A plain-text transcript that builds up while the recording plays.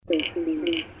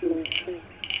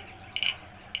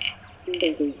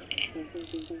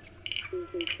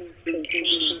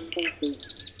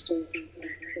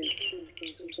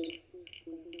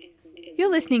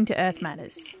You're listening to Earth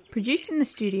Matters, produced in the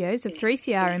studios of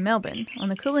 3CR in Melbourne on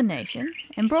the Kulin Nation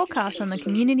and broadcast on the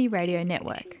Community Radio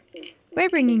Network. We're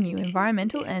bringing you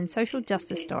environmental and social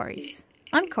justice stories.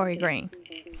 I'm Corey Green.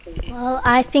 Well,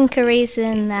 I think a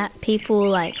reason that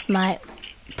people might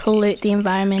pollute the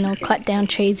environment or cut down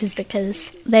trees is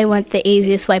because they want the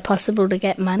easiest way possible to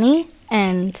get money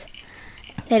and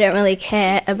they don't really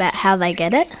care about how they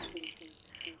get it.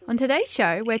 On today's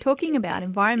show, we're talking about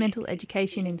environmental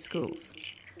education in schools.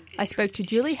 I spoke to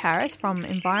Julie Harris from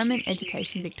Environment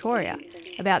Education Victoria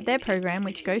about their program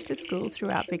which goes to schools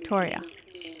throughout Victoria.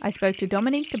 I spoke to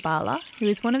Dominique DeBala, who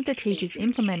is one of the teachers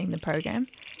implementing the program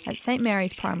at St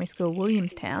Mary's Primary School,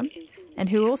 Williamstown, and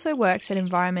who also works at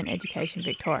Environment Education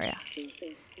Victoria.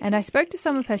 And I spoke to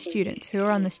some of her students who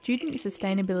are on the Student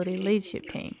Sustainability Leadership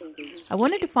team. I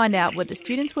wanted to find out what the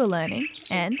students were learning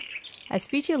and, as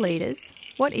future leaders,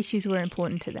 what issues were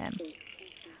important to them.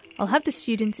 I'll have the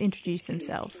students introduce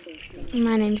themselves.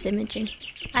 My name's Imogen.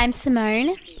 I'm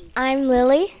Simone. I'm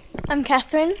Lily. I'm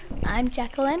Catherine. I'm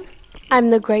Jacqueline. I'm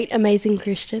the Great Amazing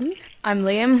Christian. I'm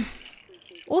Liam.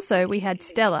 Also, we had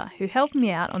Stella, who helped me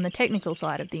out on the technical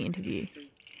side of the interview.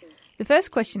 The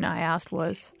first question I asked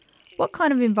was, what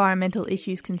kind of environmental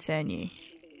issues concern you?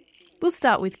 We'll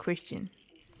start with Christian.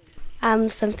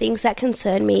 Some things that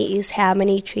concern me is how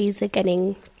many trees are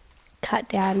getting cut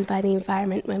down by the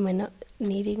environment when we're not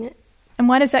needing it. And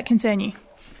why does that concern you?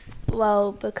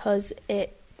 Well, because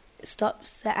it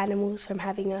stops the animals from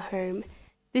having a home.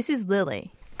 This is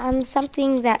Lily.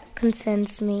 Something that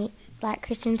concerns me, like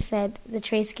Christian said, the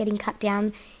trees getting cut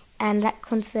down, and that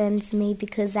concerns me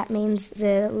because that means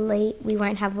we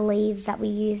won't have leaves that we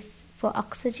use for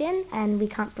oxygen and we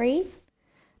can't breathe.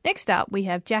 Next up, we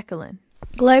have Jacqueline.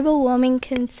 Global warming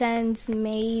concerns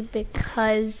me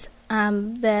because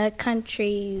the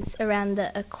countries around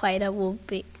the equator won't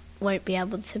be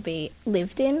able to be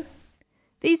lived in.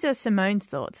 These are Simone's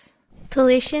thoughts.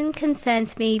 Pollution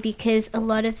concerns me because a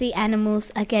lot of the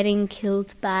animals are getting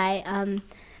killed by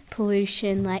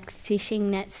pollution, like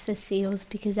fishing nets for seals,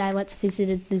 because I once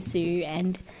visited the zoo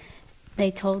and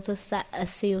they told us that a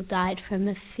seal died from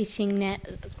a fishing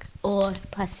net or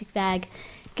plastic bag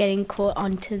getting caught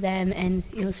onto them, and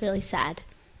it was really sad.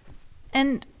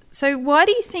 And so why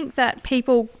do you think that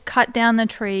people cut down the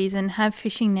trees and have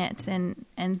fishing nets and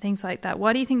things like that?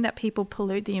 Why do you think that people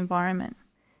pollute the environment?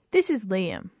 This is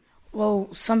Liam. Well,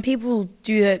 some people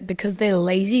do that because they're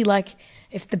lazy. Like,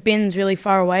 if the bin's really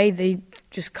far away, they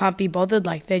just can't be bothered.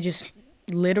 Like, they just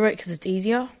litter it because it's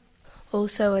easier.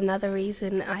 Also, another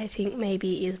reason I think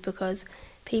maybe is because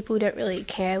people don't really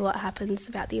care what happens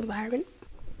about the environment.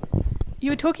 You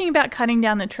were talking about cutting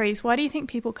down the trees. Why do you think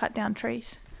people cut down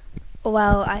trees?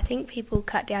 Well, I think people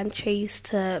cut down trees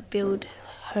to build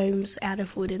homes out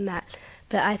of wood and that.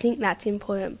 But I think that's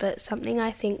important. But something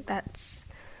I think that's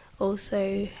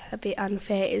also a bit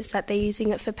unfair is that they're using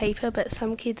it for paper, but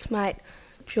some kids might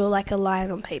draw like a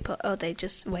line on paper or they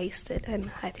just waste it,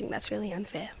 and I think that's really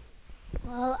unfair.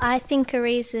 Well, I think a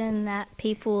reason that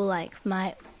people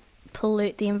might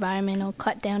pollute the environment or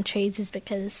cut down trees is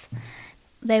because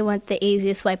they want the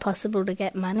easiest way possible to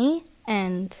get money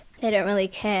and they don't really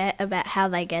care about how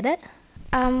they get it.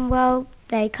 Well,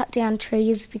 they cut down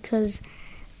trees because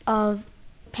of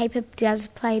paper does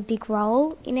play a big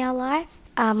role in our life.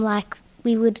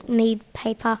 We would need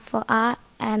paper for art,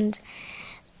 and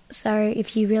so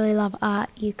if you really love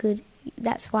art,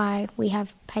 that's why we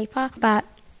have paper. But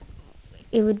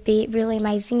it would be really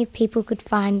amazing if people could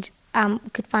find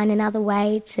another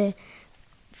way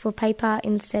for paper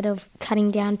instead of cutting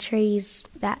down trees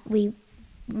that we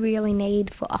really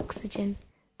need for oxygen.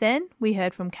 Then we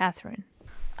heard from Catherine.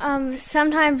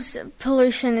 Sometimes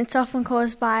pollution, it's often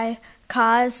caused by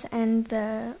cars and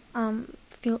the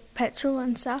petrol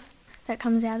and stuff that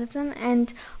comes out of them,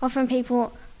 and often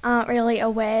people aren't really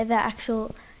aware the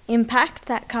actual impact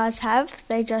that cars have.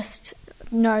 They just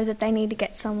know that they need to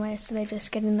get somewhere, so they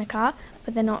just get in the car,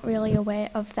 but they're not really aware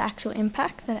of the actual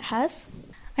impact that it has.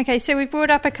 Okay, so we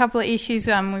brought up a couple of issues.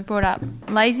 We brought up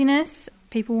laziness,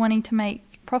 people wanting to make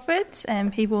profits,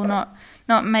 and people not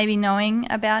maybe knowing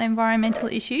about environmental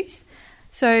issues.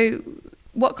 So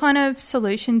what kind of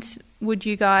solutions would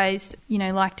you guys,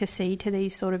 like to see to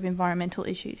these sort of environmental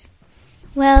issues?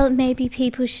 Well, maybe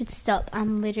people should stop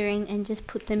littering and just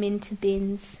put them into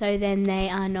bins, so then they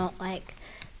are not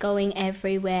going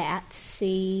everywhere at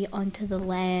sea, onto the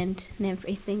land and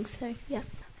everything. So, yeah.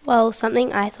 Well,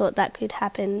 something I thought that could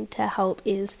happen to help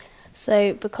is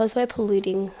So because we're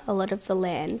polluting a lot of the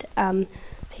land,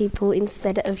 people,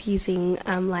 instead of using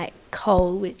like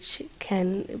coal, which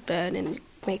can burn and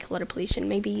make a lot of pollution,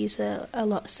 maybe use a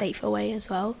lot safer way as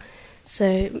well.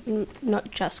 So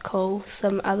not just coal,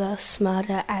 some other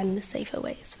smarter and safer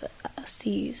ways for us to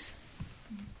use.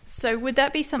 So would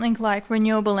that be something like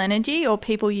renewable energy or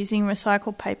people using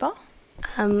recycled paper?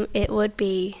 It would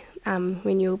be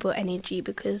renewable energy,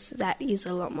 because that is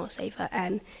a lot more safer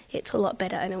and it's a lot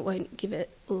better and it won't give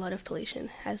it a lot of pollution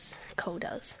as coal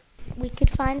does. We could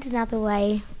find another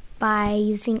way by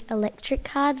using electric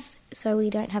cars so we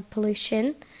don't have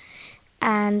pollution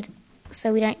and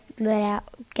so we don't let out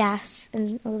gas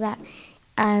and all that,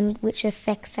 and which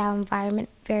affects our environment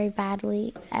very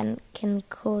badly and can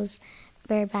cause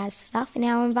very bad stuff in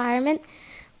our environment.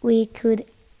 We could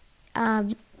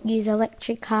use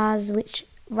electric cars which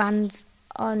runs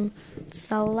on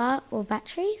solar or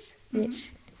batteries,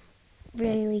 which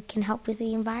really can help with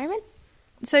the environment.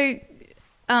 So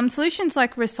solutions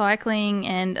like recycling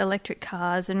and electric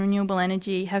cars and renewable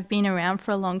energy have been around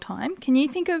for a long time. Can you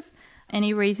think of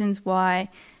any reasons why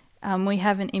we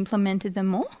haven't implemented them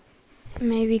more?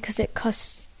 Maybe because it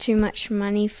costs too much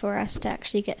money for us to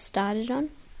actually get started on.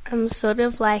 Sort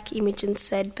of like Imogen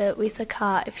said, but with a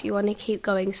car, if you want to keep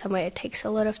going somewhere, it takes a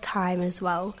lot of time as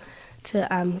well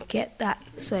to get that.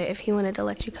 So if you wanted an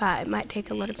electric car, it might take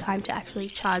a lot of time to actually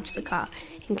charge the car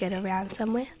and get around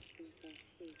somewhere.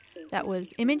 That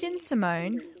was Imogen,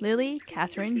 Simone, Lily,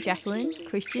 Catherine, Jacqueline,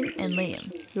 Christian and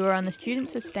Liam, who are on the Student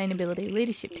Sustainability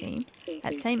Leadership Team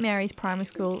at St Mary's Primary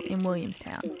School in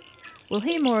Williamstown. We'll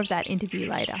hear more of that interview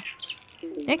later.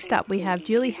 Next up, we have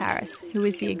Julie Harris, who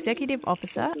is the Executive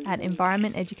Officer at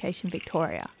Environment Education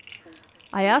Victoria.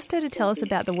 I asked her to tell us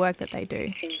about the work that they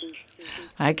do.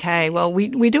 Okay, well, we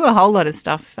do a whole lot of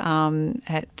stuff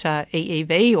at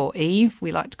EEV, or EVE,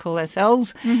 we like to call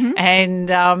ourselves. Mm-hmm.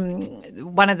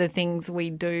 And one of the things we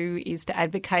do is to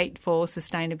advocate for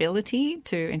sustainability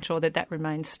to ensure that that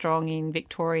remains strong in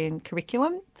Victorian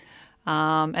curriculum.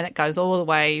 And it goes all the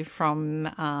way from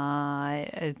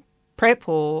prep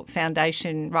or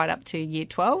foundation right up to year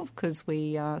 12, because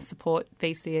we support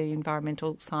VCE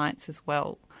environmental science as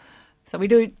well. So we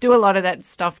do a lot of that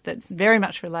stuff that's very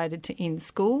much related to in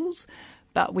schools,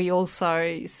 but we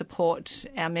also support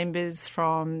our members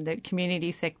from the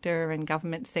community sector and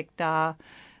government sector,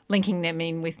 linking them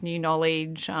in with new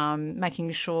knowledge,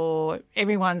 making sure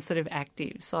everyone's sort of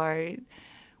active. So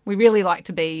we really like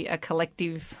to be a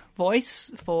collective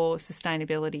voice for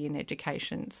sustainability in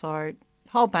education. So a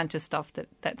whole bunch of stuff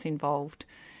that's involved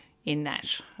in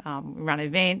that. We run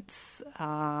events,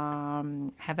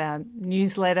 have our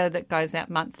newsletter that goes out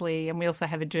monthly, and we also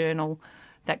have a journal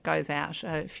that goes out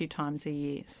a few times a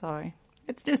year. So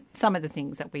it's just some of the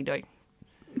things that we do.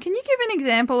 Can you give an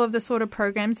example of the sort of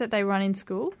programs that they run in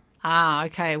school?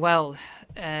 Okay. Well,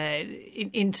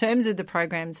 in terms of the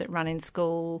programs that run in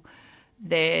school,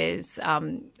 there's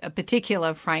a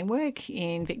particular framework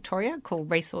in Victoria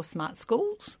called Resource Smart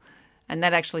Schools. And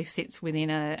that actually sits within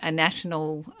a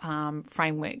national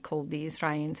framework called the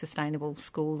Australian Sustainable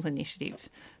Schools Initiative.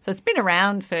 So it's been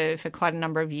around for quite a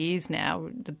number of years now.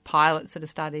 The pilot sort of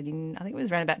started in, I think it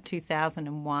was around about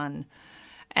 2001.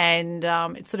 And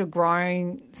it's sort of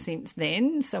grown since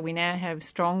then. So we now have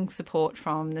strong support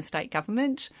from the state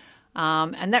government.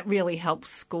 And that really helps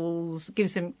schools,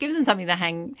 gives them something to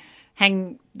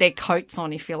hang their coats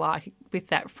on, if you like, with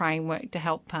that framework to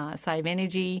help save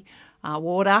energy,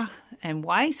 water and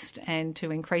waste, and to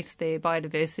increase their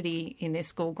biodiversity in their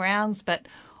school grounds, but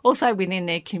also within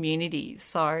their communities.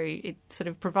 So it sort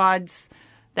of provides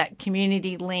that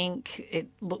community link. It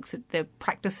looks at the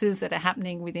practices that are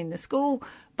happening within the school,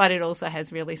 but it also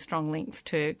has really strong links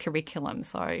to curriculum.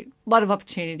 So a lot of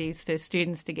opportunities for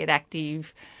students to get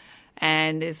active,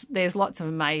 and there's lots of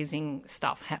amazing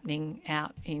stuff happening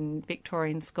out in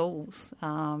Victorian schools.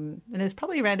 And there's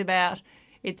probably around about,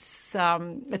 it's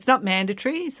not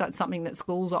mandatory, so it's something that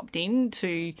schools opt in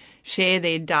to share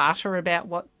their data about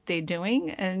what they're doing.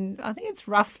 And I think it's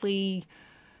roughly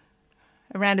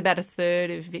around about a third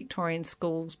of Victorian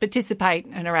schools participate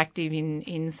and are active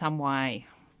in some way,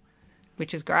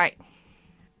 which is great.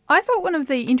 I thought one of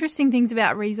the interesting things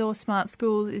about Resource Smart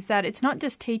Schools is that it's not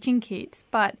just teaching kids,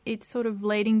 but it's sort of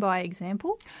leading by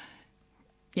example.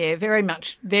 Yeah, very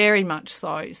much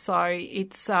so. So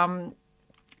it's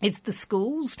the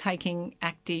schools taking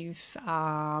an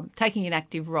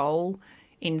active role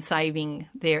in saving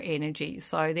their energy.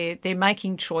 So they're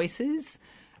making choices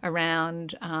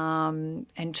around and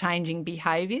changing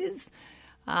behaviours.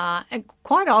 And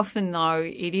quite often, though,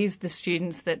 it is the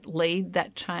students that lead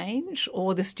that change,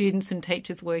 or the students and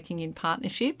teachers working in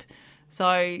partnership.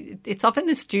 So it's often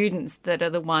the students that are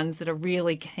the ones that are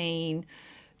really keen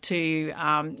to,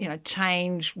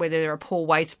 change whether there are poor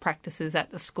waste practices at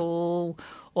the school,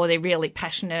 or they're really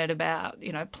passionate about,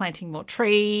 planting more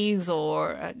trees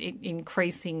or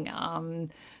increasing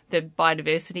the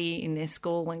biodiversity in their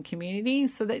school and community.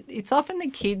 So that it's often the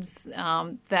kids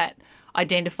that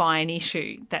identify an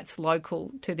issue that's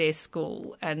local to their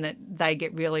school and that they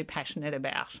get really passionate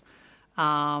about.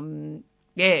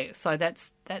 So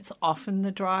that's often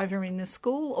the driver in the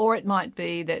school, or it might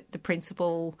be that the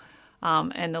principal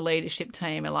and the leadership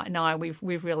team are like, no,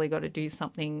 we've really got to do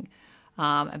something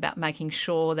about making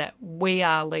sure that we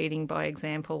are leading by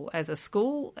example as a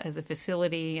school, as a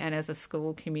facility, and as a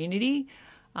school community.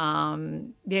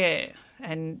 And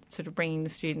sort of bringing the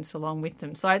students along with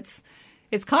them. So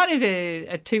it's kind of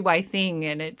a two-way thing,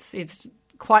 and it's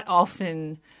quite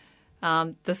often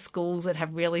the schools that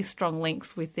have really strong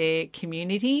links with their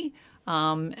community,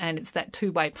 and it's that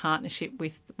two-way partnership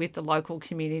with the local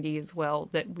community as well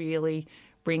that really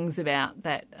brings about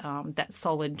that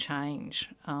solid change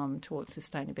towards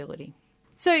sustainability.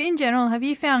 So in general, have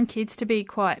you found kids to be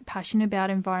quite passionate about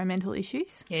environmental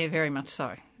issues? Yeah, very much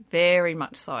so. Very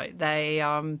much so. They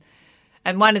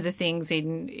and one of the things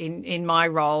in my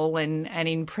role and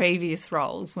in previous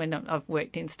roles when I've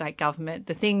worked in state government,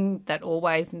 the thing that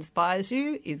always inspires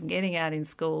you is getting out in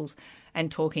schools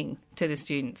and talking to the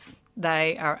students.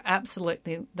 They are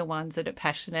absolutely the ones that are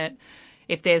passionate.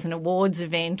 If there's an awards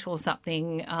event or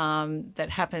something that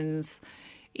happens,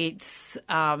 it's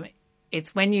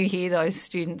when you hear those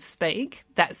students speak,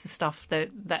 that's the stuff that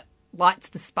lights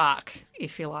the spark,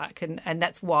 if you like, and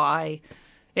that's why.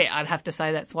 Yeah, I'd have to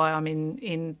say that's why I'm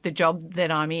in the job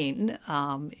that I'm in.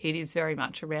 It is very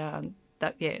much around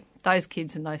that. Yeah, those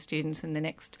kids and those students and the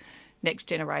next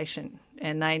generation,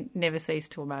 and they never cease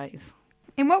to amaze.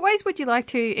 In what ways would you like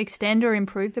to extend or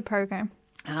improve the program?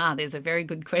 There's a very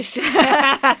good question.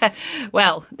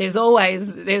 Well, there's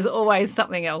always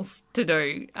something else to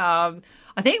do.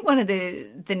 I think one of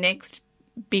the next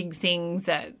big things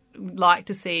that we'd like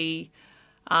to see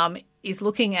is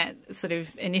looking at sort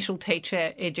of initial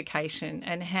teacher education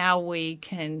and how we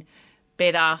can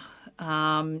better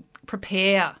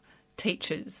prepare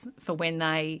teachers for when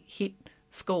they hit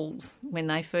schools, when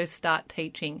they first start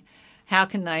teaching. How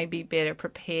can they be better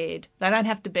prepared? They don't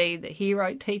have to be the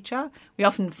hero teacher. We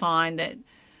often find that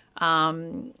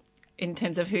in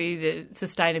terms of who the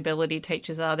sustainability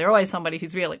teachers are, they're always somebody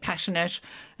who's really passionate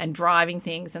and driving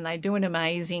things, and they do an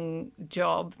amazing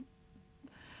job.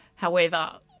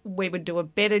 However, we would do a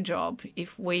better job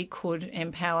if we could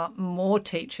empower more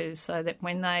teachers so that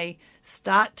when they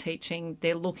start teaching,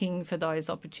 they're looking for those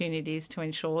opportunities to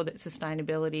ensure that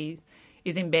sustainability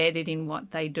is embedded in what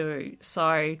they do.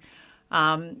 So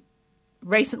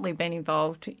recently been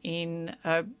involved in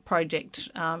a project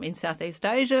in Southeast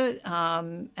Asia,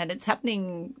 and it's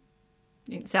happening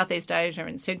in Southeast Asia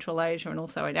and Central Asia and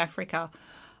also in Africa.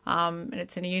 And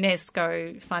it's a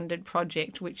UNESCO-funded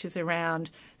project which is around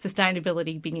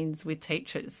sustainability begins with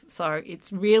teachers. So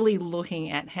it's really looking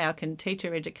at how can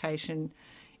teacher education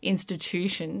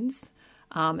institutions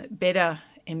better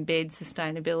embed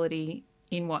sustainability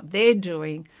in what they're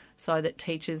doing so that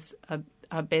teachers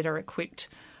are better equipped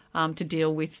to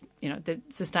deal with, the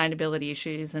sustainability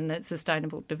issues and the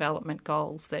sustainable development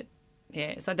goals.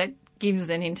 So that gives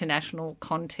an international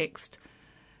context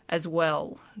as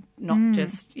well, not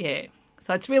just.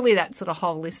 So it's really that sort of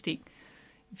holistic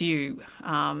view.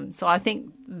 So I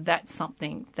think that's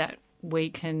something that we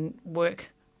can work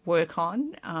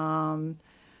on. And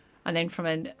then from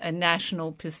a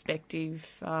national perspective,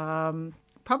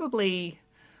 probably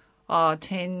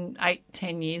 10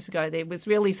 years ago, there was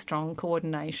really strong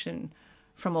coordination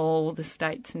from all the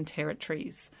states and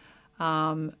territories,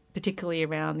 particularly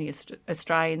around the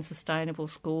Australian Sustainable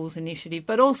Schools Initiative,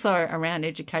 but also around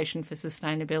education for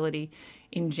sustainability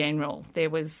in general. There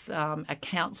was a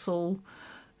council,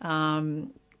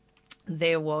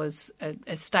 there was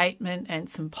a statement and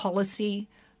some policy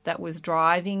that was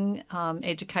driving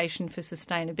education for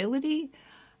sustainability.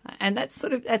 And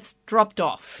that's dropped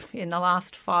off in the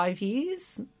last 5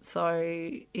 years. So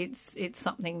it's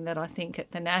something that I think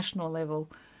at the national level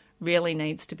really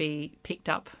needs to be picked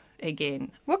up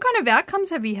again. What kind of outcomes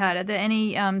have you had? Are there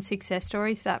any success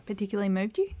stories that particularly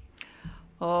moved you?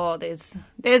 Oh, there's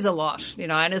a lot,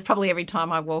 and it's probably every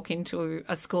time I walk into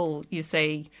a school you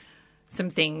see some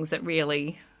things that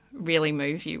really, really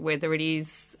move you, whether it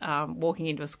is walking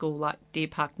into a school like Deer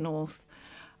Park North,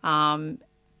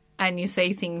 and you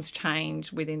see things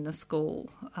change within the school,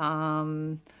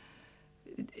 how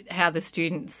the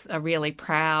students are really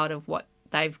proud of what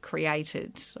they've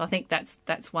created. I think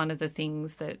that's one of the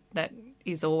things that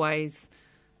is always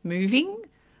moving.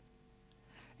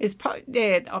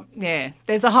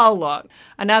 There's a whole lot.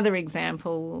 Another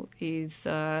example is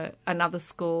another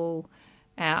school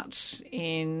out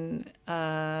in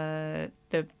the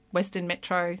Western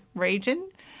Metro region,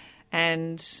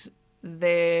 and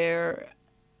they're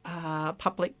a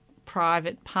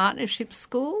public-private partnership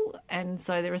school, and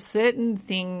so there are certain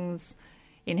things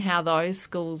in how those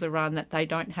schools are run that they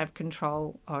don't have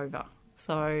control over.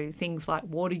 So things like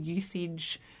water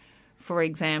usage, for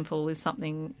example, is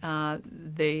something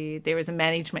there is a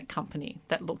management company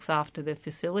that looks after the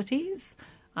facilities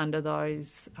under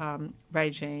those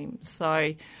regimes.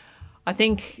 So I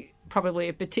think probably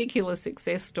a particular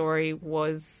success story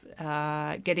was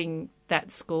getting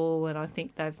that school, and I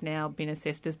think they've now been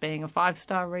assessed as being a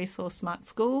 5-star resource smart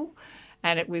school,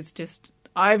 and it was just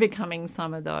overcoming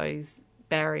some of those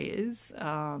barriers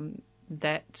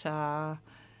that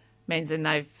means then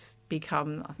they've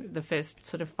become the first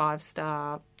sort of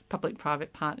 5-star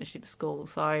public-private partnership school.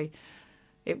 So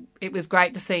it was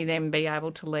great to see them be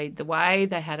able to lead the way.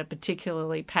 They had a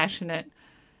particularly passionate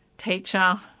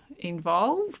teacher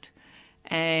involved,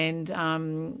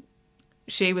 and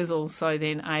she was also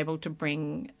then able to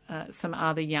bring some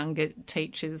other younger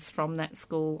teachers from that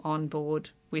school on board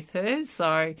with her.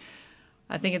 So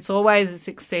I think it's always a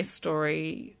success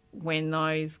story when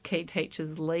those key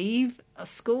teachers leave a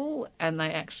school and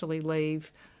they actually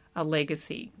leave a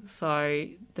legacy. So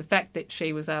the fact that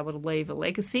she was able to leave a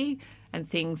legacy and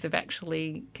things have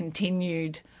actually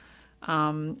continued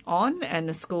on, and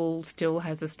the school still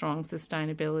has a strong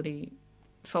sustainability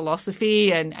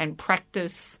philosophy and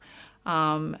practice,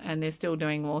 and they're still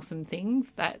doing awesome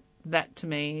things, that to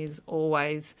me is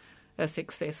always a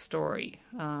success story.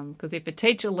 Because if a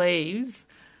teacher leaves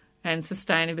and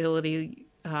sustainability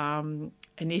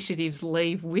initiatives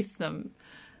leave with them,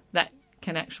 that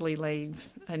can actually leave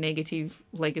a negative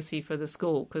legacy for the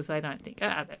school, because they don't think,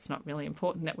 that's not really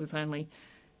important. That was only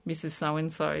Mrs.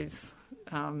 So-and-so's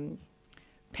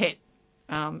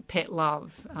pet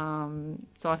love.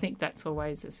 So I think that's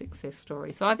always a success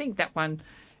story. So I think that one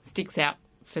sticks out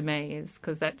for me, is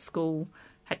because that school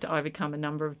had to overcome a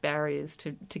number of barriers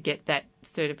to get that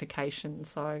certification.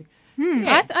 So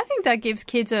I think that gives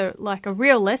kids a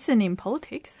real lesson in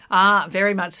politics.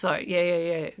 Very much so.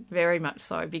 Yeah, very much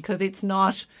so, because it's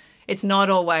not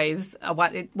always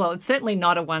it's certainly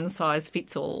not a one size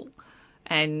fits all.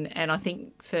 And I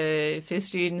think for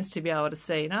students to be able to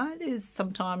see, there's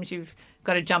sometimes you've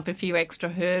got to jump a few extra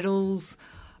hurdles.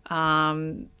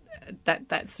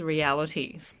 That's the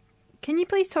reality. Can you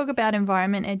please talk about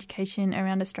environment education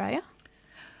around Australia?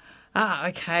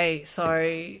 Okay.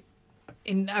 So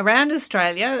around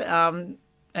Australia,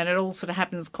 and it all sort of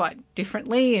happens quite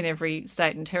differently in every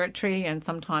state and territory, and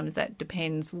sometimes that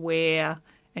depends where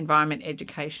environment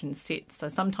education sits. So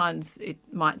sometimes it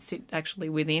might sit actually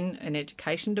within an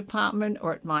education department,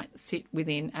 or it might sit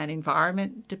within an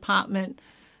environment department.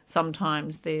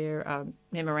 Sometimes there are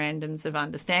memorandums of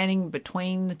understanding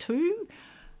between the two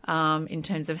in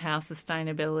terms of how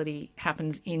sustainability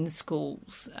happens in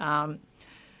schools.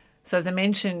 So as I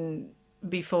mentioned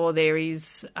before, there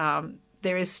is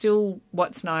still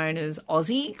what's known as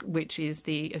AUSSIE, which is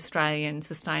the Australian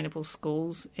Sustainable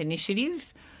Schools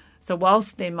Initiative. So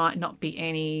whilst there might not be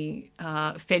any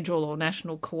federal or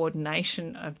national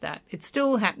coordination of that, it's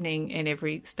still happening in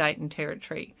every state and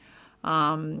territory.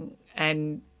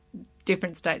 And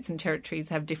different states and territories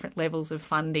have different levels of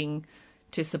funding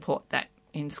to support that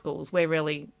in schools. We're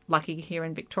really lucky here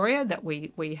in Victoria that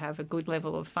we have a good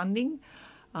level of funding,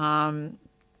 and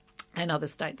other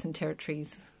states and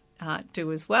territories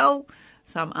do as well.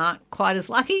 Some aren't quite as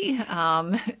lucky,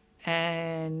 but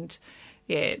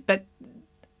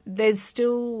there's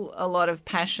still a lot of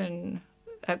passion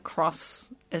across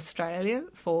Australia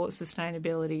for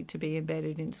sustainability to be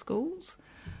embedded in schools.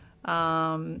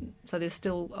 So there's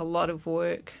still a lot of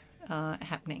work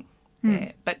happening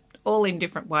there, but all in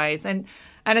different ways. And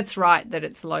it's right that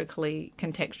it's locally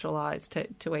contextualised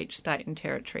to each state and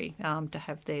territory to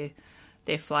have their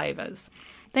flavours.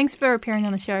 Thanks for appearing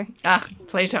on the show.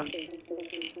 Pleasure.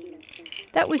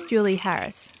 That was Julie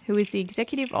Harris, who is the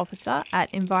Executive Officer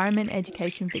at Environment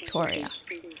Education Victoria.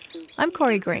 I'm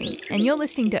Corey Green, and you're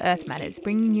listening to Earth Matters,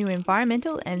 bringing you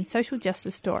environmental and social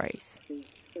justice stories.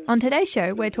 On today's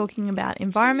show, we're talking about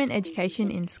environment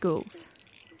education in schools.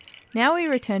 Now we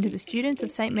return to the students of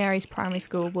St Mary's Primary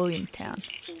School, Williamstown.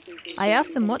 I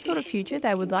asked them what sort of future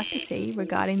they would like to see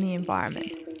regarding the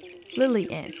environment.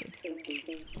 Lily answered.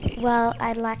 Well,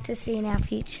 I'd like to see in our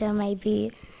future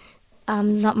maybe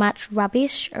not much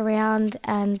rubbish around,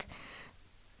 and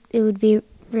it would be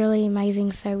really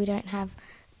amazing so we don't have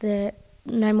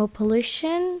no more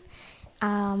pollution. We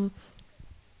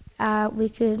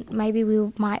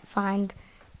might find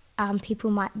people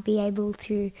might be able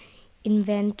to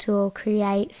invent or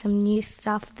create some new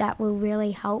stuff that will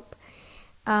really help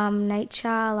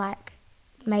nature, like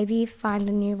maybe find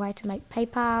a new way to make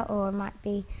paper, or it might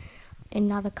be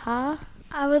another car.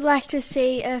 I would like to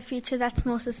see a future that's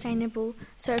more sustainable,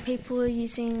 so people are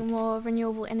using more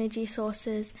renewable energy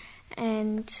sources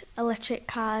and electric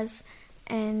cars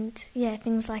and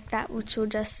things like that, which will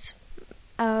just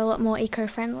are a lot more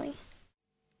eco-friendly.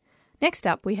 Next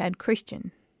up, we had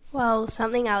Christian. Well,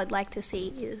 something I would like to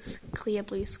see is clear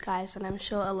blue skies, and I'm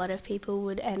sure a lot of people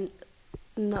would, and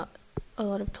not a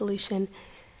lot of pollution,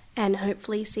 and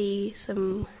hopefully see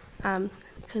some,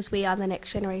 because we are the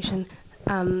next generation,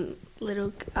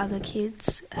 little other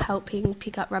kids helping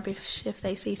pick up rubbish if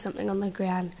they see something on the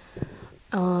ground,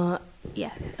 and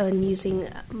using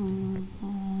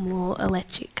more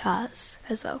electric cars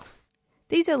as well.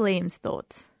 These are Liam's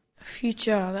thoughts. A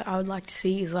future that I would like to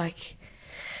see is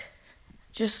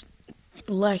just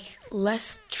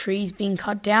less trees being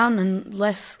cut down and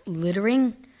less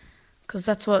littering, because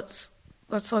that's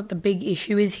like the big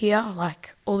issue is here. Like,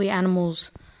 all the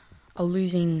animals are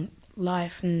losing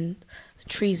life and the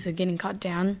trees are getting cut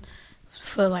down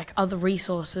for like other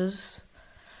resources,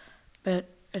 but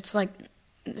it's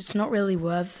not really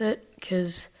worth it,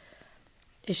 because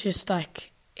it's just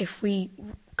like, if we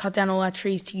cut down all our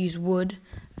trees to use wood,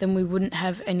 then we wouldn't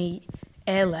have any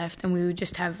air left, and we would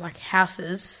just have like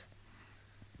houses,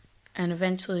 and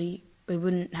eventually we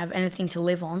wouldn't have anything to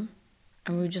live on,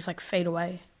 and we would just fade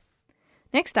away.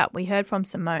 Next up, we heard from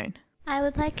Simone. I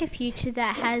would like a future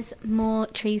that has more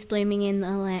trees blooming in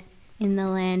the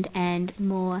land and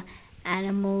more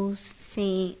animals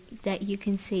that you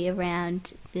can see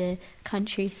around the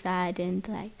countryside,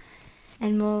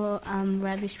 and more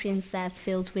rubbish bins that are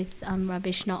filled with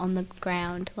rubbish, not on the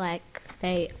ground like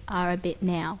they are a bit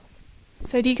now.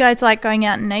 So do you guys like going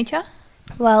out in nature?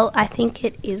 Well, I think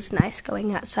it is nice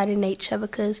going outside in nature,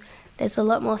 because there's a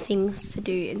lot more things to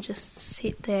do and just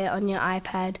sit there on your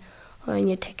iPad or on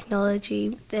your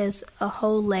technology. There's a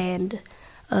whole land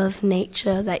of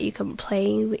nature that you can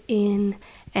play in,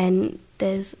 and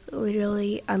there's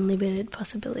literally unlimited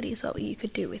possibilities what you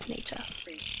could do with nature.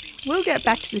 We'll get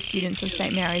back to the students of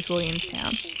St Mary's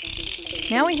Williamstown.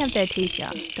 Now we have their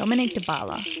teacher, Dominique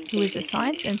Dabala, who is a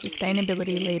Science and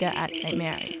Sustainability Leader at St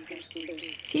Mary's.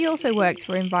 She also works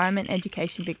for Environment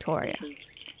Education Victoria.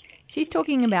 She's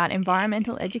talking about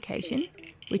environmental education,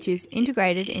 which is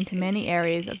integrated into many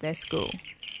areas of their school.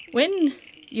 When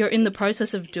you're in the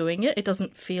process of doing it, it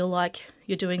doesn't feel like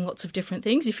you're doing lots of different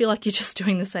things. You feel like you're just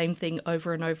doing the same thing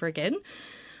over and over again.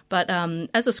 But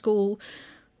as a school,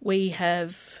 we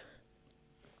have,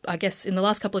 I guess, in the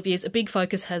last couple of years, a big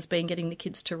focus has been getting the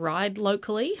kids to ride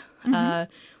locally. Mm-hmm.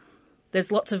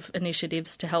 There's lots of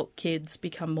initiatives to help kids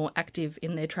become more active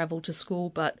in their travel to school,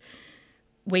 but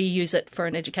we use it for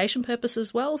an education purpose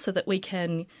as well, so that we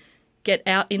can get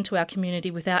out into our community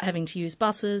without having to use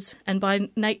buses. And by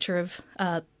nature of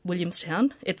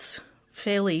Williamstown, it's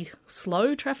fairly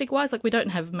slow traffic-wise. We don't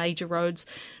have major roads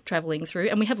travelling through,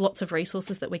 and we have lots of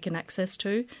resources that we can access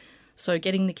to. So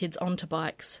getting the kids onto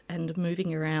bikes and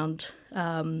moving around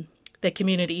their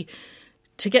community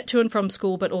to get to and from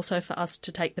school, but also for us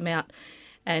to take them out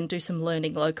and do some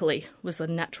learning locally, was a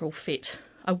natural fit.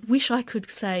 I wish I could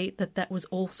say that was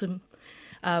awesome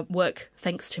work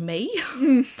thanks to me,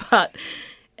 but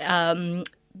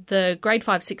the grade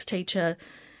 5-6 teacher,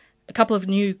 a couple of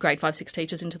new grade 5-6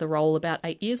 teachers into the role about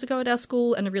 8 years ago at our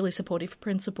school, and a really supportive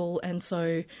principal, and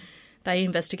so they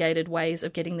investigated ways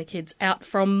of getting the kids out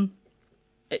from,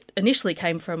 it initially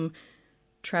came from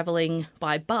travelling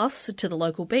by bus to the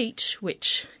local beach,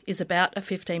 which is about a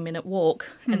 15-minute walk,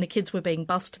 and the kids were being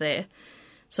bussed there.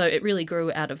 So it really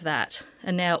grew out of that.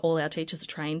 And now all our teachers are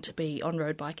trained to be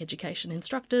on-road bike education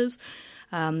instructors,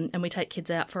 and we take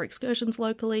kids out for excursions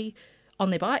locally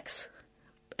on their bikes.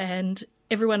 And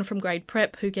everyone from grade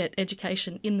prep who get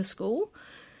education in the school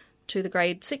to the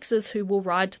grade 6s who will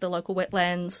ride to the local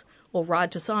wetlands or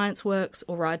ride to Science Works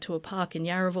or ride to a park in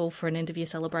Yarraville for an end-of-year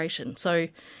celebration. So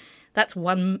that's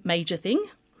one major thing.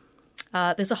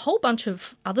 There's a whole bunch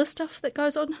of other stuff that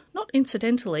goes on, not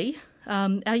incidentally.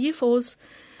 Our Year 4s,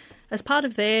 as part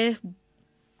of their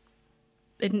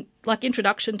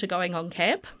introduction to going on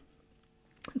camp,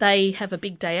 they have a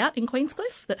big day out in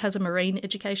Queenscliff that has a marine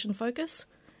education focus,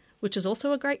 which is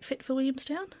also a great fit for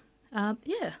Williamstown.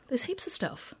 There's heaps of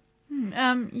stuff.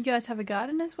 You guys have a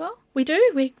garden as well? We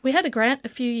do. We had a grant a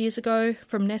few years ago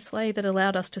from Nestle that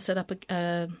allowed us to set up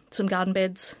some garden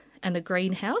beds and a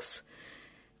greenhouse.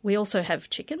 We also have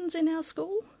chickens in our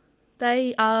school.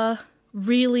 They are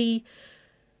really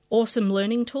awesome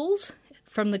learning tools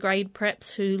from the grade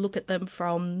preps who look at them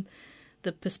from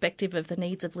the perspective of the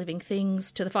needs of living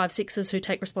things to the 5-6ers who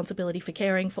take responsibility for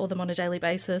caring for them on a daily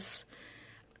basis.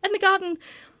 And the garden,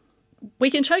 we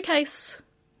can showcase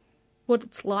what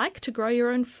it's like to grow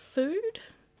your own food,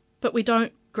 but we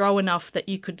don't grow enough that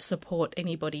you could support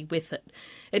anybody with it.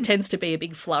 It tends to be a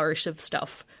big flourish of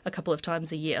stuff a couple of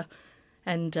times a year,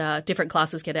 and different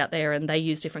classes get out there and they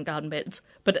use different garden beds.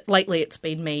 But lately it's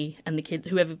been me and the kid,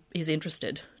 whoever is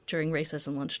interested, during recess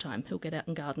and lunchtime, who'll get out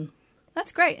and garden.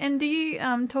 That's great. And do you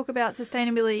talk about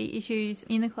sustainability issues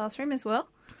in the classroom as well?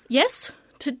 Yes,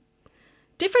 to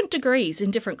different degrees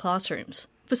in different classrooms.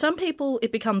 For some people,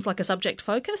 it becomes like a subject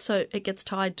focus, so it gets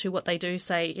tied to what they do,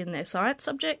 say, in their science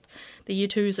subject. The Year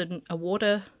 2's a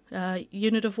water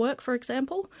unit of work, for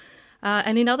example.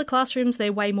 And in other classrooms,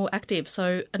 they're way more active.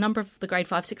 So a number of the grade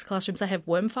 5-6 classrooms, they have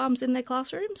worm farms in their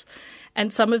classrooms.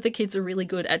 And some of the kids are really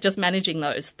good at just managing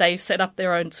those. They set up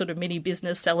their own sort of mini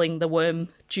business selling the worm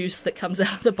juice that comes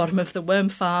out of the bottom of the worm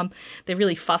farm. They're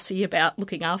really fussy about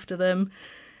looking after them.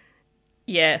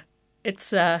 Yeah,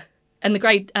 it's... And the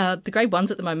grade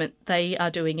 1s at the moment, they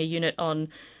are doing a unit on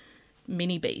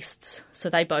mini beasts. So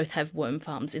they both have worm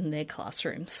farms in their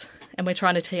classrooms. And we're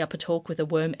trying to tee up a talk with a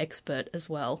worm expert as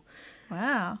well.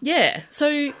 Wow. Yeah.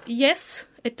 So, yes,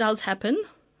 it does happen.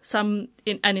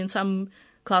 In some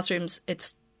classrooms,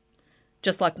 it's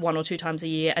just like 1 or 2 times a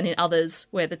year. And in others,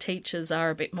 where the teachers are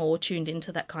a bit more tuned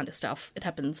into that kind of stuff, it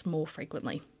happens more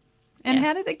frequently. And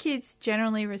how do the kids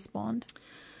generally respond?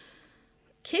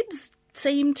 Kids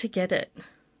seem to get it.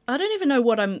 I don't even know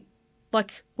what I'm...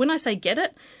 Like, when I say get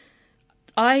it,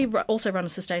 I also run a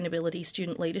sustainability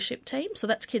student leadership team. So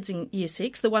that's kids in Year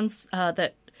 6, the ones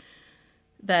that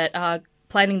are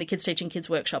planning the Kids Teaching Kids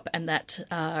workshop and that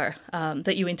are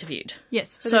that you interviewed.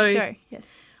 Yes, for the show, yes.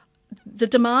 The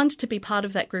demand to be part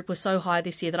of that group was so high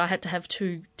this year that I had to have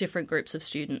 2 different groups of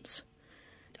students.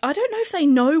 I don't know if they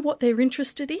know what they're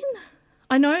interested in.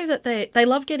 I know that they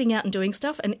love getting out and doing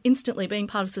stuff, and instantly being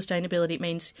part of sustainability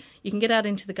means you can get out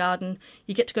into the garden,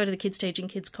 you get to go to the Kids Teaching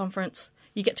Kids conference,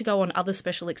 you get to go on other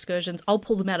special excursions. I'll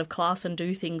pull them out of class and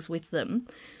do things with them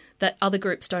that other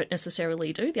groups don't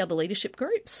necessarily do, the other leadership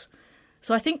groups.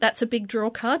 So I think that's a big draw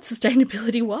card,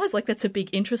 sustainability-wise, like that's a big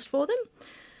interest for them.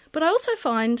 But I also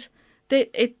find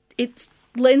that it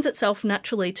lends itself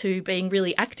naturally to being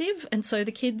really active, and so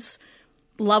the kids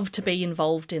love to be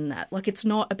involved in that. Like, it's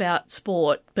not about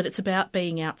sport, but it's about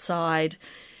being outside.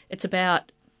 It's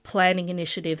about planning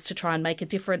initiatives to try and make a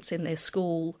difference in their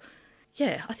school.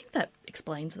 Yeah, I think that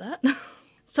explains that.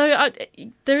 So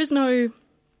there is no...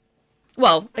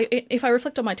 Well, if I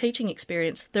reflect on my teaching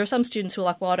experience, there are some students who are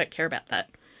like, well, I don't care about that.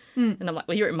 And I'm like,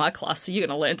 well, you're in my class, so you're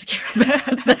going to learn to care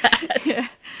about that. Yeah.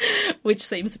 Which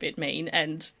seems a bit mean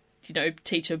and,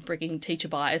 teacher bringing teacher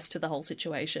bias to the whole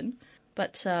situation.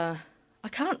 But I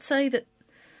can't say that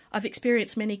I've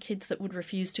experienced many kids that would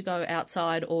refuse to go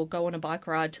outside or go on a bike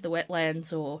ride to the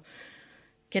wetlands or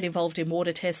get involved in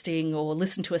water testing or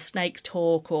listen to a snake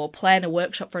talk or plan a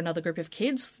workshop for another group of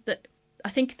kids. That I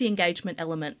think the engagement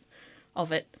element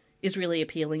of it is really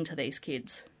appealing to these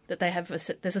kids, that they have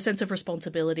there's a sense of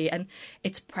responsibility and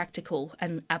it's practical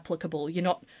and applicable. You're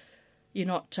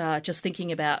not just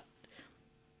thinking about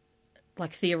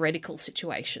like theoretical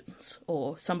situations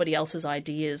or somebody else's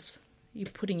ideas. You're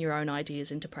putting your own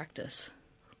ideas into practice.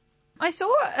 I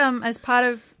saw as part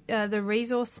of the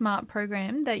Resource Smart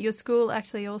program that your school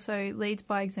actually also leads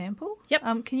by example.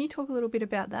 Yep. Can you talk a little bit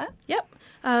about that? Yep.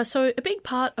 So a big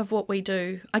part of what we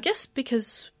do, I guess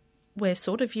because we're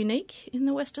sort of unique in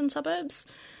the western suburbs,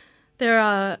 there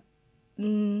are,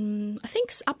 I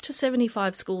think, up to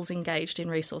 75 schools engaged in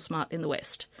Resource Smart in the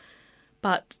west.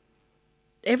 But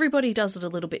everybody does it a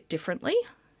little bit differently.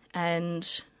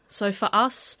 And so for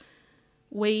us,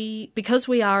 because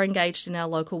we are engaged in our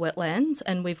local wetlands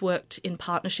and we've worked in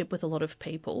partnership with a lot of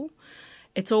people,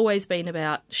 it's always been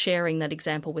about sharing that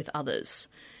example with others.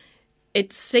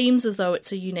 It seems as though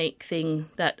it's a unique thing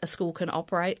that a school can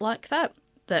operate like that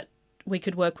we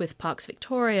could work with Parks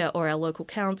Victoria or our local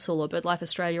council or BirdLife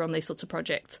Australia on these sorts of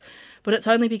projects. But it's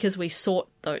only because we sought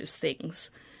those things.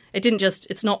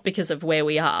 It's not because of where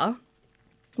we are.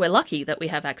 We're lucky that we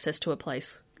have access to a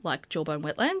place like Jawbone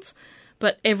Wetlands,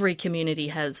 but every community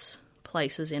has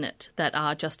places in it that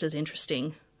are just as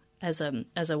interesting as a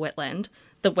wetland,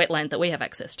 the wetland that we have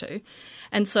access to.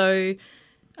 And so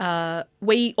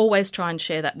we always try and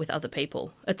share that with other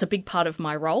people. It's a big part of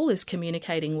my role is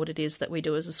communicating what it is that we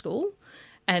do as a school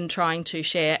and trying to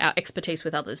share our expertise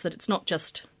with others, that it's not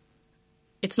just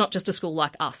it's not just a school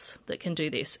like us that can do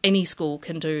this. Any school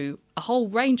can do a whole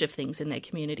range of things in their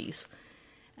communities.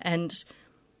 And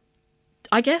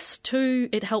I guess, too,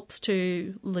 it helps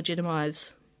to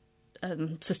legitimise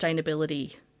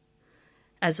sustainability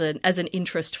as an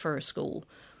interest for a school.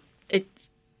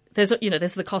 There's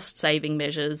the cost-saving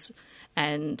measures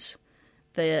and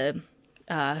the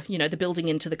building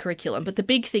into the curriculum. But the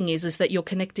big thing is that you're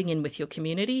connecting in with your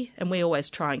community, and we always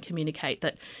try and communicate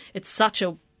that it's such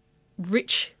a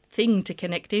rich thing to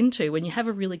connect into when you have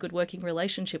a really good working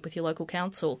relationship with your local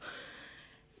council.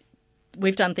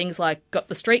 We've done things like got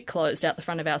the street closed out the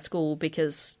front of our school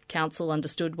because council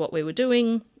understood what we were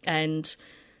doing, and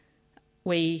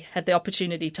we had the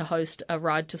opportunity to host a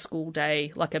Ride to School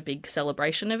Day, like a big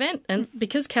celebration event. And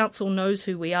because council knows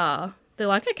who we are, they're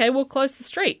like, okay, we'll close the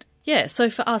street. Yeah, so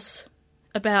for us,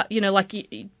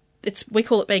 we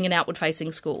call it being an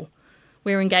outward-facing school.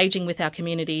 We're engaging with our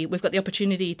community. We've got the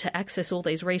opportunity to access all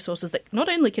these resources that not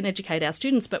only can educate our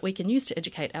students, but we can use to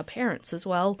educate our parents as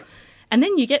well. And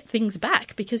then you get things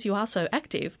back because you are so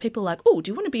active. People are like, oh,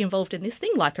 do you want to be involved in this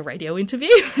thing, like a radio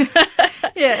interview?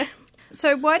 Yeah.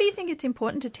 So why do you think it's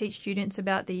important to teach students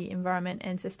about the environment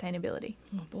and sustainability?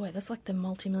 Oh, boy, that's like the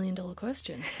multi-million-dollar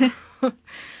question.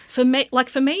 For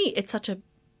me, it's such a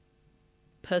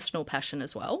personal passion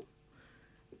as well.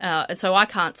 And so I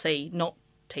can't see not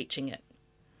teaching it.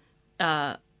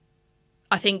 I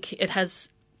think it has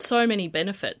so many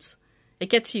benefits. It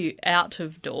gets you out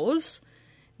of doors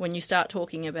when you start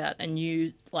talking about a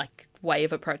new way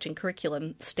of approaching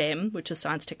curriculum, STEM, which is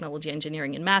science, technology,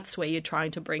 engineering and maths, where you're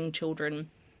trying to bring children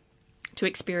to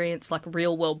experience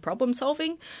real world problem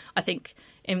solving. I think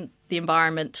in the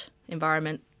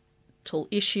environmental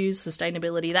issues,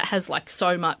 sustainability, that has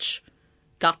so much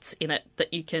guts in it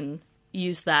that you can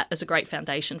use that as a great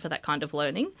foundation for that kind of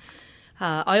learning.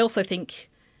 I also think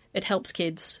it helps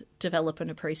kids develop an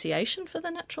appreciation for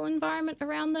the natural environment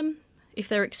around them. If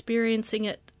they're experiencing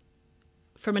it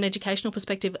from an educational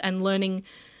perspective and learning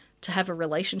to have a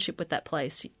relationship with that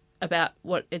place, about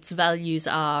what its values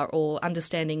are, or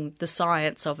understanding the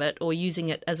science of it, or using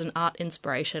it as an art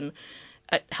inspiration,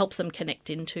 it helps them connect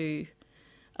into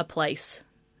a place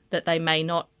that they may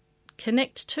not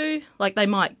connect to. They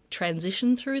might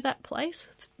transition through that place.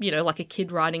 Like a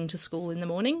kid riding to school in the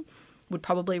morning would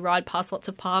probably ride past lots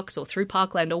of parks or through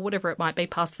parkland or whatever it might be,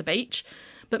 past the beach,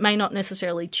 but may not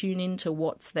necessarily tune into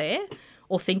what's there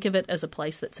or think of it as a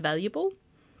place that's valuable.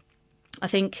 I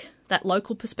think that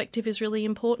local perspective is really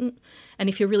important. And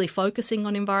if you're really focusing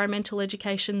on environmental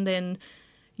education, then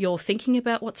you're thinking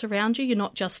about what's around you. You're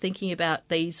not just thinking about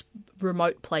these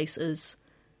remote places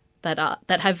that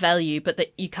have value but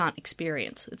that you can't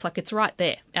experience. It's right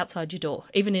there outside your door.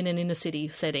 Even in an inner city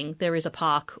setting, there is a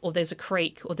park or there's a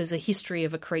creek or there's a history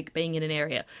of a creek being in an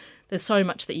area. There's so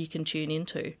much that you can tune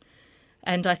into.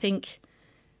 And I think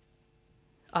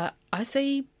I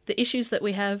see the issues that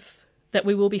we have, that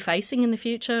we will be facing in the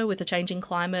future with the changing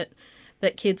climate,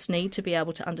 that kids need to be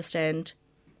able to understand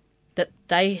that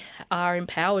they are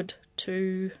empowered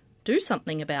to do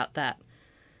something about that.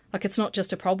 It's not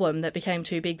just a problem that became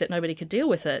too big that nobody could deal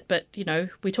with it. But,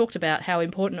 we talked about how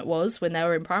important it was when they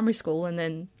were in primary school, and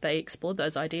then they explored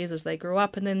those ideas as they grew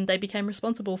up, and then they became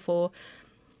responsible for,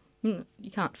 you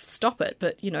can't stop it,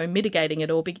 but, mitigating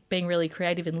it or being really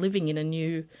creative and living in a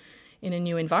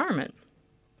new environment.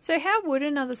 So how would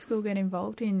another school get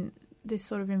involved in this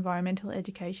sort of environmental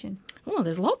education? Well,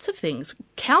 there's lots of things.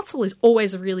 Council is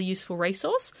always a really useful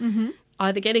resource. Mm-hmm.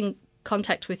 Either getting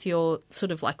contact with your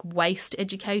sort of waste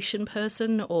education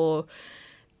person or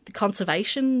the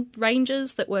conservation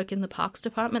rangers that work in the parks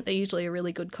department. They're usually a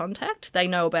really good contact. They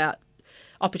know about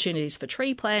opportunities for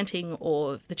tree planting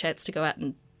or the chance to go out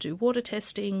and do water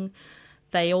testing.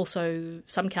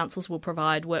 Some councils will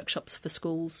provide workshops for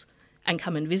schools and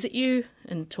come and visit you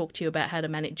and talk to you about how to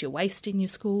manage your waste in your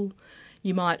school.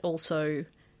 You might also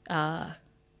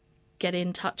get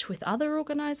in touch with other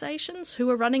organisations who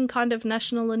are running kind of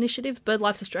national initiatives.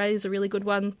 BirdLife Australia is a really good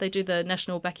one. They do the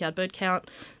National Backyard Bird Count.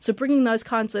 So bringing those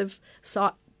kinds of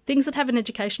things that have an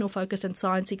educational focus and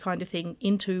sciencey kind of thing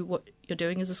into what you're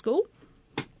doing as a school.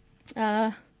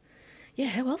 How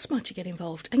else might you get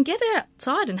involved? And get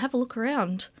outside and have a look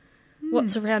around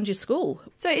what's around your school.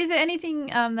 So is there anything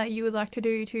that you would like to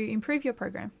do to improve your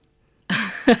program?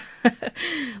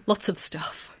 Lots of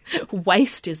stuff.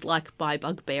 Waste is my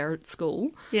bugbear at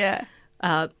school. Yeah.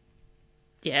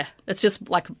 It's just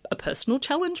a personal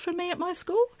challenge for me at my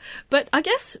school. But I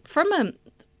guess from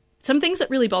some things that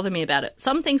really bother me about it,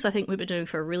 some things I think we've been doing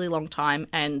for a really long time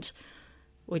and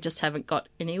we just haven't got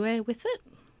anywhere with it.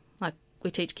 We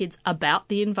teach kids about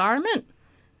the environment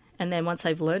and then once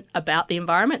they've learnt about the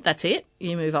environment, that's it,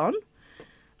 you move on.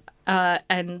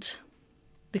 And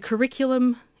the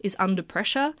curriculum is under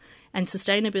pressure, and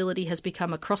sustainability has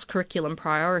become a cross-curriculum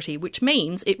priority, which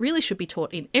means it really should be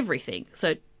taught in everything.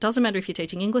 So it doesn't matter if you're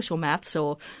teaching English or maths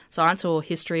or science or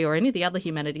history or any of the other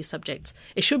humanities subjects.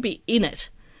 It should be in it.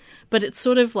 But it's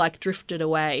sort of like drifted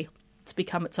away. It's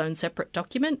become its own separate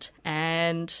document,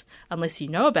 and unless you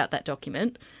know about that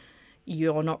document,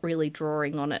 you're not really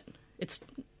drawing on it.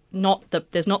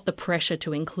 There's not the pressure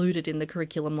to include it in the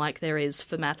curriculum like there is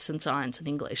for maths and science and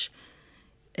English.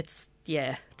 It's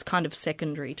kind of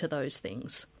secondary to those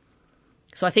things.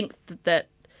 So I think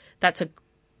that's a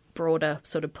broader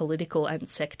sort of political and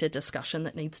sector discussion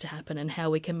that needs to happen, and how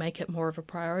we can make it more of a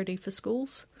priority for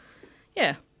schools.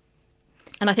 Yeah.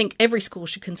 And I think every school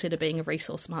should consider being a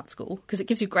resource smart school, because it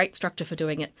gives you great structure for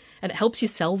doing it, and it helps you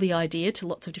sell the idea to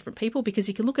lots of different people, because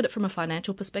you can look at it from a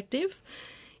financial perspective.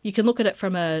 You can look at it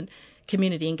from a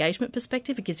community engagement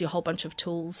perspective. It gives you a whole bunch of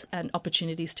tools and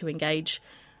opportunities to engage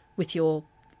with your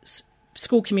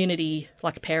school community,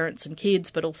 like parents and kids,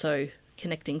 but also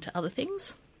connecting to other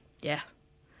things. Yeah.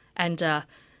 And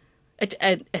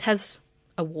it has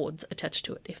awards attached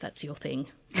to it, if that's your thing.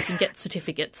 You can get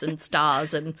certificates and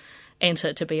stars and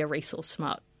enter to be a resource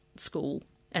smart school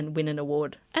and win an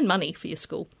award and money for your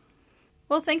school.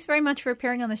 Well, thanks very much for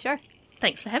appearing on the show.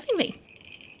 Thanks for having me.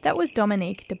 That was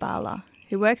Dominique DeBala,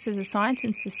 who works as a science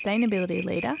and sustainability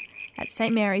leader at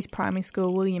St Mary's Primary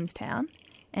School, Williamstown,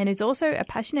 and is also a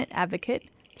passionate advocate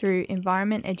through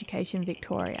Environment Education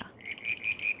Victoria.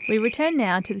 We return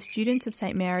now to the students of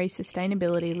St Mary's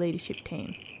Sustainability Leadership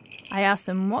Team. I asked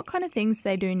them what kind of things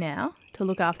they do now to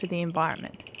look after the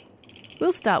environment.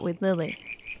 We'll start with Lily.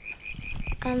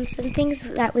 Some things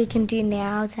that we can do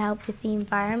now to help with the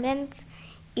environment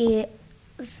is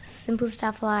simple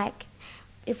stuff like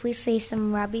if we see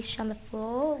some rubbish on the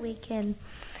floor, we can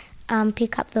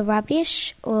pick up the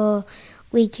rubbish, or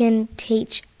we can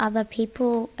teach other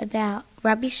people about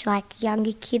rubbish, like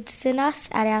younger kids than us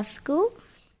at our school.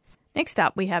 Next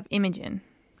up, we have Imogen.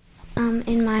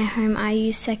 In my home, I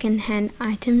use second-hand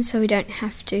items, so we don't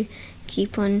have to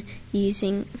keep on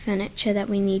using furniture that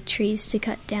we need trees to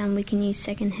cut down. We can use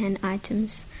second-hand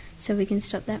items, so we can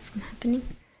stop that from happening.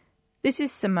 This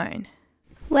is Simone.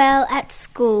 Well, at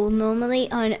school, normally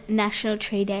on National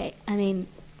Tree Day,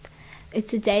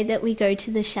 it's a day that we go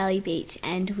to the Shelley Beach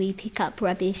and we pick up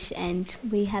rubbish and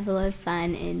we have a lot of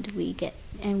fun, and we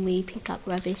pick up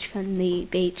rubbish from the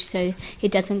beach so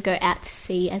it doesn't go out to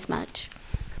sea as much.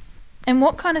 And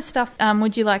what kind of stuff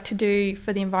would you like to do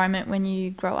for the environment when you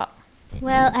grow up?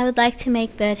 Well, I would like to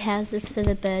make birdhouses for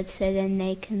the birds so then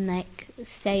they can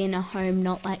stay in a home,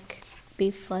 not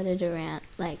be flooded around,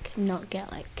 not get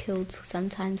killed.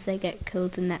 Sometimes they get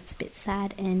killed and that's a bit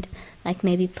sad, and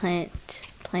maybe plant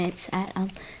plants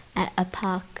at a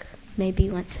park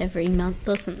maybe once every month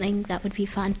or something. That would be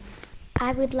fun.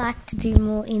 I would like to do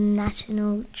more in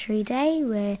National Tree Day,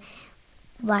 where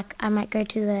I might go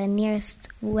to the nearest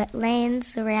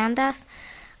wetlands around us,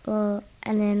 and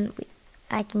then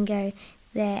I can go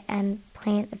there and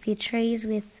plant a few trees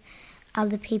with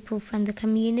other people from the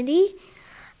community.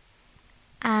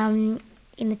 In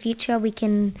the future, we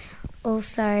can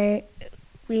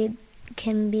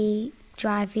be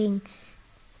driving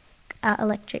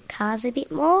electric cars a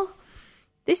bit more.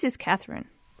 This is Catherine.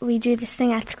 We do this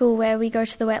thing at school where we go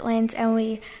to the wetlands and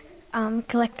we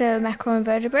collect the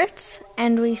macroinvertebrates,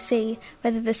 and we see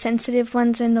whether the sensitive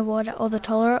ones are in the water or the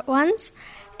tolerant ones.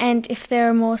 And if there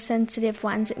are more sensitive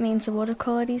ones, it means the water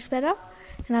quality is better.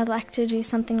 And I'd like to do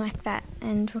something like that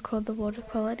and record the water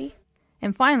quality.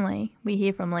 And finally, we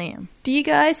hear from Liam. Do you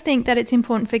guys think that it's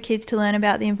important for kids to learn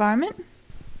about the environment?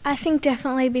 I think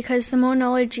definitely, because the more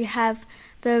knowledge you have,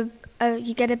 you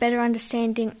get a better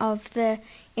understanding of the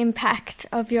impact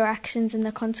of your actions and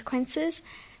the consequences.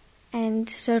 And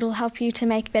so it'll help you to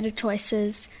make better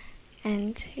choices.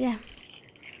 And yeah.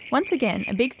 Once again,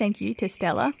 a big thank you to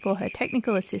Stella for her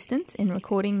technical assistance in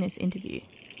recording this interview.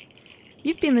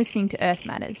 You've been listening to Earth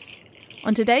Matters.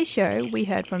 On today's show, we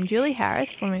heard from Julie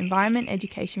Harris from Environment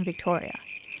Education Victoria.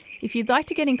 If you'd like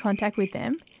to get in contact with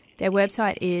them, their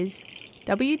website is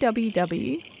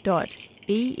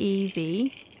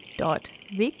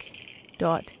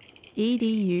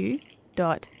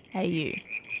www.eev.vic.edu.au.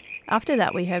 After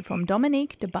that, we heard from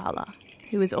Dominique DeBala,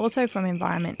 who is also from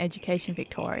Environment Education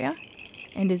Victoria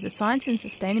and is a science and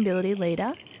sustainability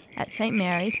leader at St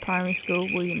Mary's Primary School,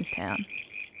 Williamstown.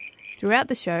 Throughout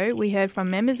the show, we heard from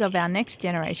members of our next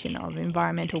generation of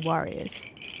environmental warriors,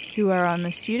 who are on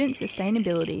the Student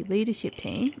Sustainability Leadership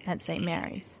Team at St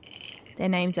Mary's. Their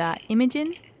names are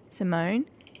Imogen, Simone,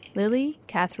 Lily,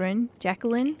 Catherine,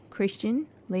 Jacqueline, Christian,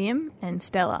 Liam and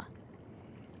Stella.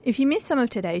 If you missed some of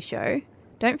today's show,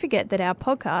 don't forget that our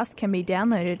podcast can be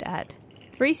downloaded at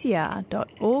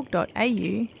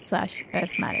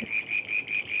 3cr.org.au/Earth Matters.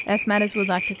 Earth Matters would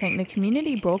like to thank the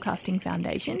Community Broadcasting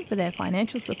Foundation for their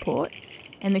financial support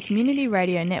and the Community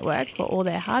Radio Network for all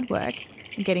their hard work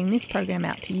in getting this program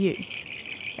out to you.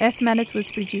 Earth Matters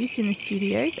was produced in the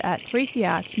studios at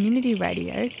 3CR Community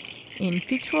Radio in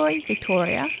Fitzroy,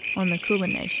 Victoria on the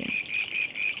Kulin Nation.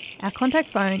 Our contact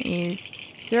phone is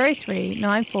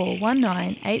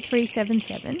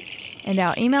 0394198377 and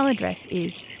our email address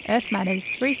is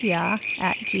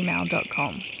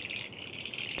earthmatters3cr@gmail.com.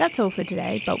 That's all for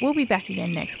today, but we'll be back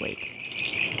again next week.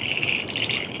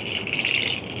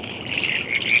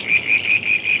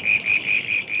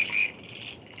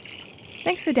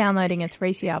 Thanks for downloading a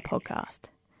 3CR podcast.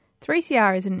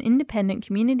 3CR is an independent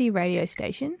community radio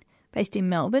station based in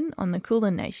Melbourne on the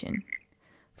Kulin Nation.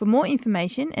 For more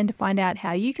information and to find out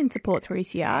how you can support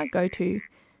 3CR, go to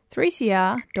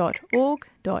 3cr.org.au.